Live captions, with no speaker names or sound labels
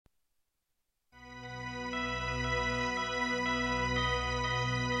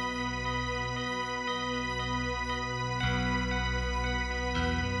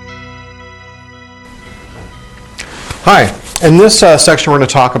Hi. In this section, we're going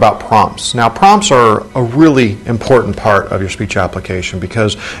to talk about prompts. Now, prompts are a really important part of your speech application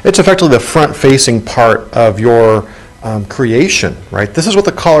because it's effectively the front-facing part of your creation, right? This is what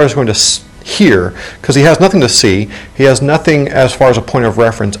the caller is going to hear because he has nothing to see. He has nothing as far as a point of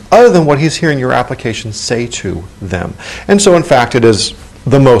reference other than what he's hearing your application say to them. And so, in fact, it is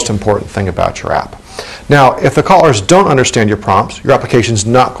the most important thing about your app. Now, if the callers don't understand your prompts, your application is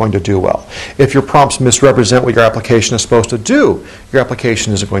not going to do well. If your prompts misrepresent what your application is supposed to do, your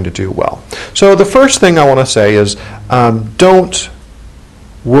application isn't going to do well. So the first thing I want to say is don't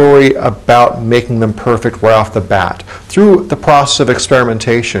worry about making them perfect right off the bat. Through the process of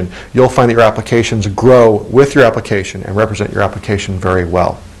experimentation, you'll find that your applications grow with your application and represent your application very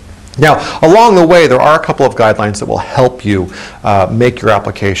well. Now, along the way, there are a couple of guidelines that will help you make your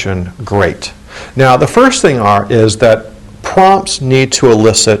application great. Now, the first thing is that prompts need to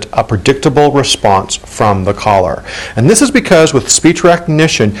elicit a predictable response from the caller. And this is because with speech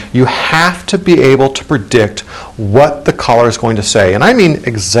recognition, you have to be able to predict what the caller is going to say. And I mean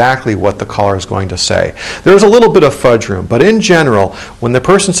exactly what the caller is going to say. There's a little bit of fudge room, but in general, when the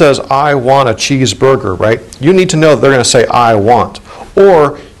person says, "I want a cheeseburger," right, you need to know that they're going to say, "I want."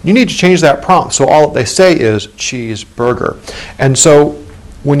 Or you need to change that prompt so all that they say is cheeseburger. And so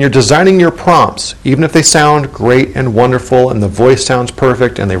when you're designing your prompts, even if they sound great and wonderful and the voice sounds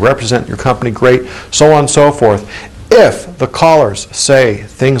perfect and they represent your company great, so on and so forth, if the callers say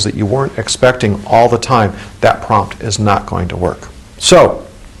things that you weren't expecting all the time, that prompt is not going to work. So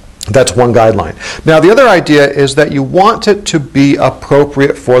that's one guideline. Now, the other idea is that you want it to be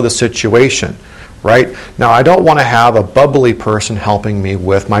appropriate for the situation. Right? Now, I don't want to have a bubbly person helping me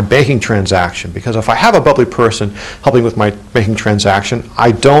with my banking transaction, because if I have a bubbly person helping with my banking transaction,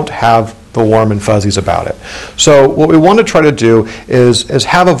 I don't have the warm and fuzzies about it. So what we want to try to do is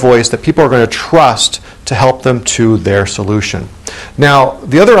have a voice that people are going to trust to help them to their solution. Now,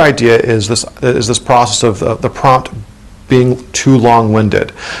 the other idea is this process of the prompt being too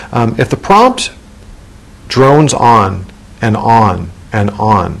long-winded. If the prompt drones on and on,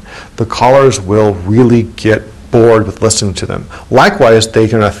 the callers will really get bored with listening to them. Likewise, they're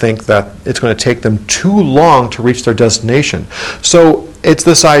going to think that it's going to take them too long to reach their destination. So it's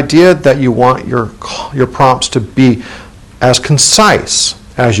this idea that you want your prompts to be as concise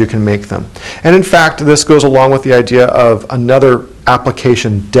as you can make them. And in fact, this goes along with the idea of another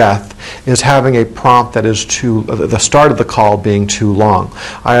application death is having a prompt that is the start of the call being too long.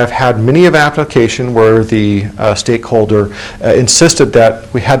 I have had many of application where the stakeholder insisted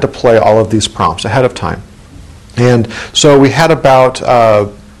that we had to play all of these prompts ahead of time. And so we had about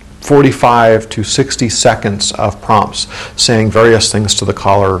 45 to 60 seconds of prompts saying various things to the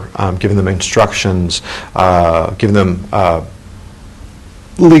caller, giving them instructions, giving them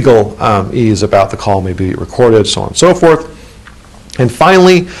legal ease about the call may be recorded, so on and so forth. And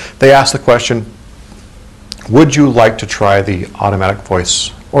finally, they ask the question, would you like to try the automatic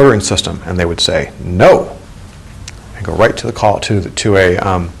voice ordering system? And they would say, no. And go right to the call to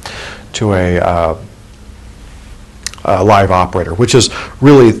a live operator, which is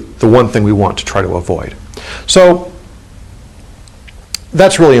really the one thing we want to try to avoid. So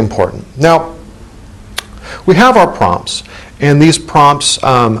that's really important. Now, we have our prompts. And these prompts,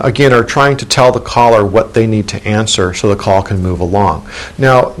 again, are trying to tell the caller what they need to answer so the call can move along.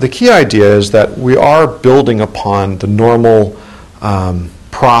 Now, the key idea is that we are building upon the normal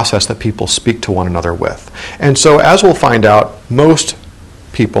process that people speak to one another with. And so, as we'll find out, most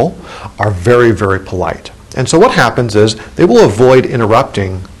people are very, very polite. And so what happens is they will avoid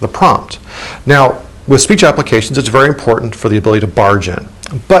interrupting the prompt. Now, with speech applications, it's very important for the ability to barge in.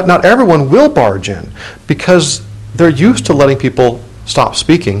 But not everyone will barge in because they're used to letting people stop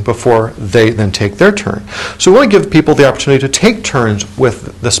speaking before they then take their turn. So we want to give people the opportunity to take turns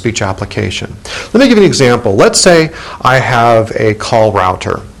with the speech application. Let me give you an example. Let's say I have a call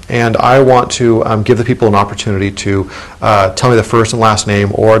router and I want to give the people an opportunity to tell me the first and last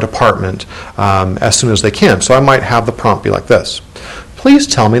name or a department as soon as they can. So I might have the prompt be like this. Please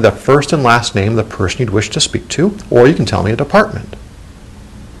tell me the first and last name of the person you'd wish to speak to, or you can tell me a department.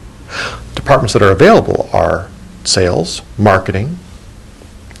 Departments that are available are sales, marketing,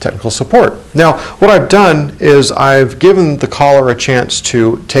 technical support. Now, what I've done is I've given the caller a chance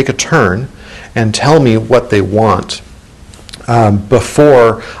to take a turn and tell me what they want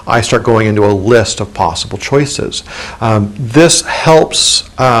before I start going into a list of possible choices. This helps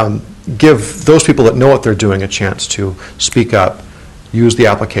give those people that know what they're doing a chance to speak up, use the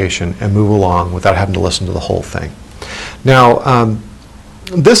application, and move along without having to listen to the whole thing. Now,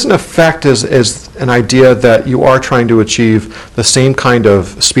 this, in effect, is an idea that you are trying to achieve the same kind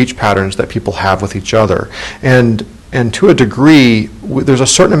of speech patterns that people have with each other. And and to a degree, there's a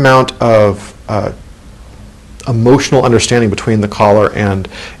certain amount of emotional understanding between the caller and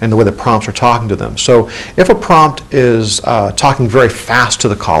the way the prompts are talking to them. So if a prompt is talking very fast to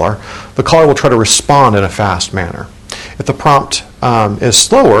the caller will try to respond in a fast manner. If the prompt is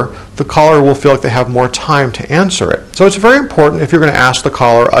slower, the caller will feel like they have more time to answer it. So it's very important, if you're going to ask the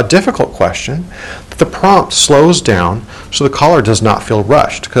caller a difficult question, that the prompt slows down so the caller does not feel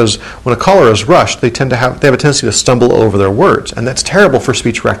rushed. Because when a caller is rushed, they have a tendency to stumble over their words, and that's terrible for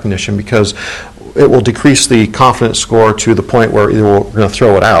speech recognition because it will decrease the confidence score to the point where either we're going to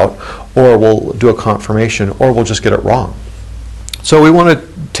throw it out, or we'll do a confirmation, or we'll just get it wrong. So we want to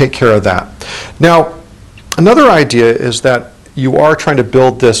take care of that. Now, another idea is that you are trying to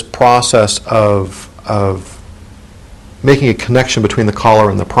build this process of making a connection between the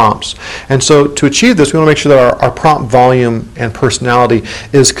caller and the prompts. And so to achieve this, we want to make sure that our prompt volume and personality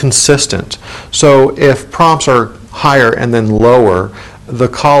is consistent. So if prompts are higher and then lower, the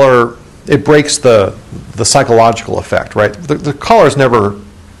caller, it breaks the psychological effect, right? The caller is never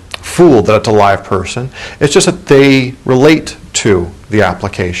fooled that it's a live person. It's just that they relate to the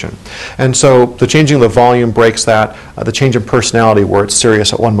application. And so the changing of the volume breaks that. The change in personality, where it's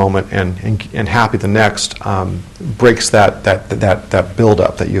serious at one moment and happy the next, breaks that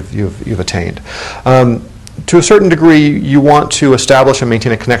build-up that you've attained. To a certain degree, you want to establish and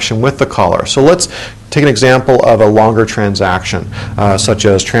maintain a connection with the caller. So let's take an example of a longer transaction, such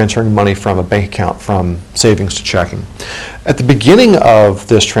as transferring money from a bank account from savings to checking. At the beginning of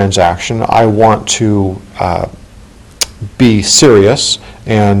this transaction, I want to be serious,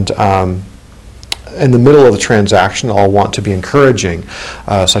 and in the middle of the transaction, I'll want to be encouraging,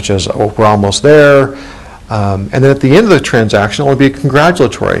 such as, oh, we're almost there. And then at the end of the transaction, I'll be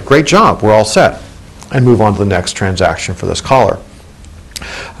congratulatory. Great job, we're all set. And move on to the next transaction for this caller.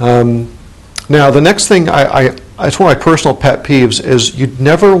 Now, the next thing, it's one of my personal pet peeves, is you'd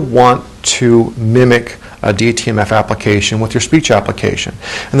never want to mimic a DTMF application with your speech application.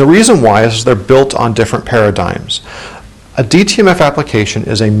 And the reason why is they're built on different paradigms. A DTMF application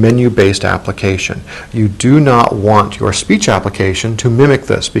is a menu-based application. You do not want your speech application to mimic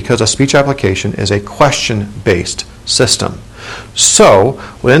this, because a speech application is a question-based system. So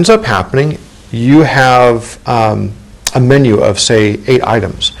what ends up happening, you have a menu of, say, 8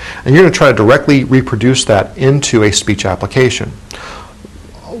 items, and you're going to try to directly reproduce that into a speech application.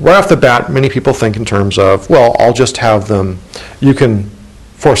 Right off the bat, many people think in terms of, well, I'll just have them,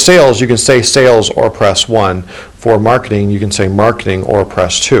 for sales, you can say sales or press 1. For marketing, you can say marketing or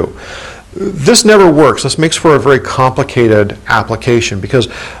press 2. This never works. This makes for a very complicated application, because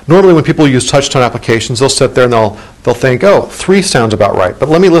normally when people use touch-tone applications, they'll sit there and they'll think, oh, 3 sounds about right, but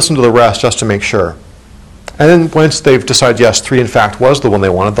let me listen to the rest just to make sure. And then once they've decided, yes, 3 in fact was the one they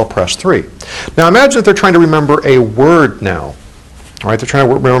wanted, they'll press 3. Now imagine if they're trying to remember a word now. All right, they're trying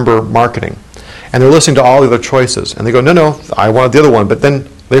to remember marketing, and they're listening to all the other choices, and they go, no, I wanted the other one, but then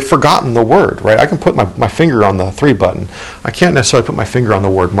they've forgotten the word, right? I can put my finger on the 3 button. I can't necessarily put my finger on the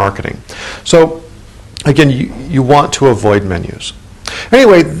word marketing. So again, you want to avoid menus.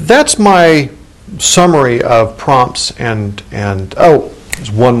 Anyway, that's my summary of prompts and oh,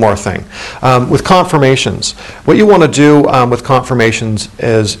 there's one more thing. With confirmations, what you want to do with confirmations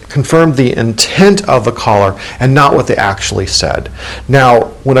is confirm the intent of the caller and not what they actually said. Now,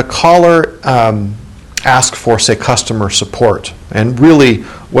 when a caller asks for, say, customer support, and really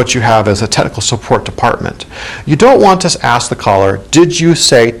what you have is a technical support department, you don't want to ask the caller, did you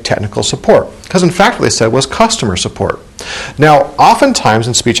say technical support? Because in fact what they said was customer support. Now, oftentimes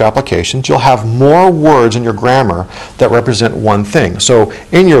in speech applications, you'll have more words in your grammar that represent one thing. So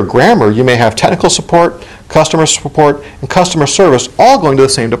in your grammar, you may have technical support, customer support, and customer service all going to the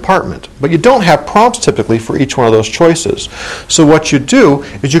same department. But you don't have prompts typically for each one of those choices. So what you do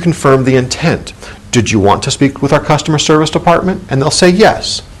is you confirm the intent. Did you want to speak with our customer service department? And they'll say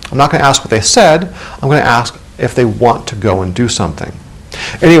yes. I'm not going to ask what they said. I'm going to ask if they want to go and do something.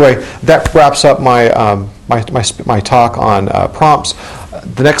 Anyway, that wraps up my talk on prompts.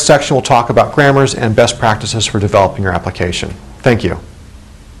 The next section will talk about grammars and best practices for developing your application. Thank you.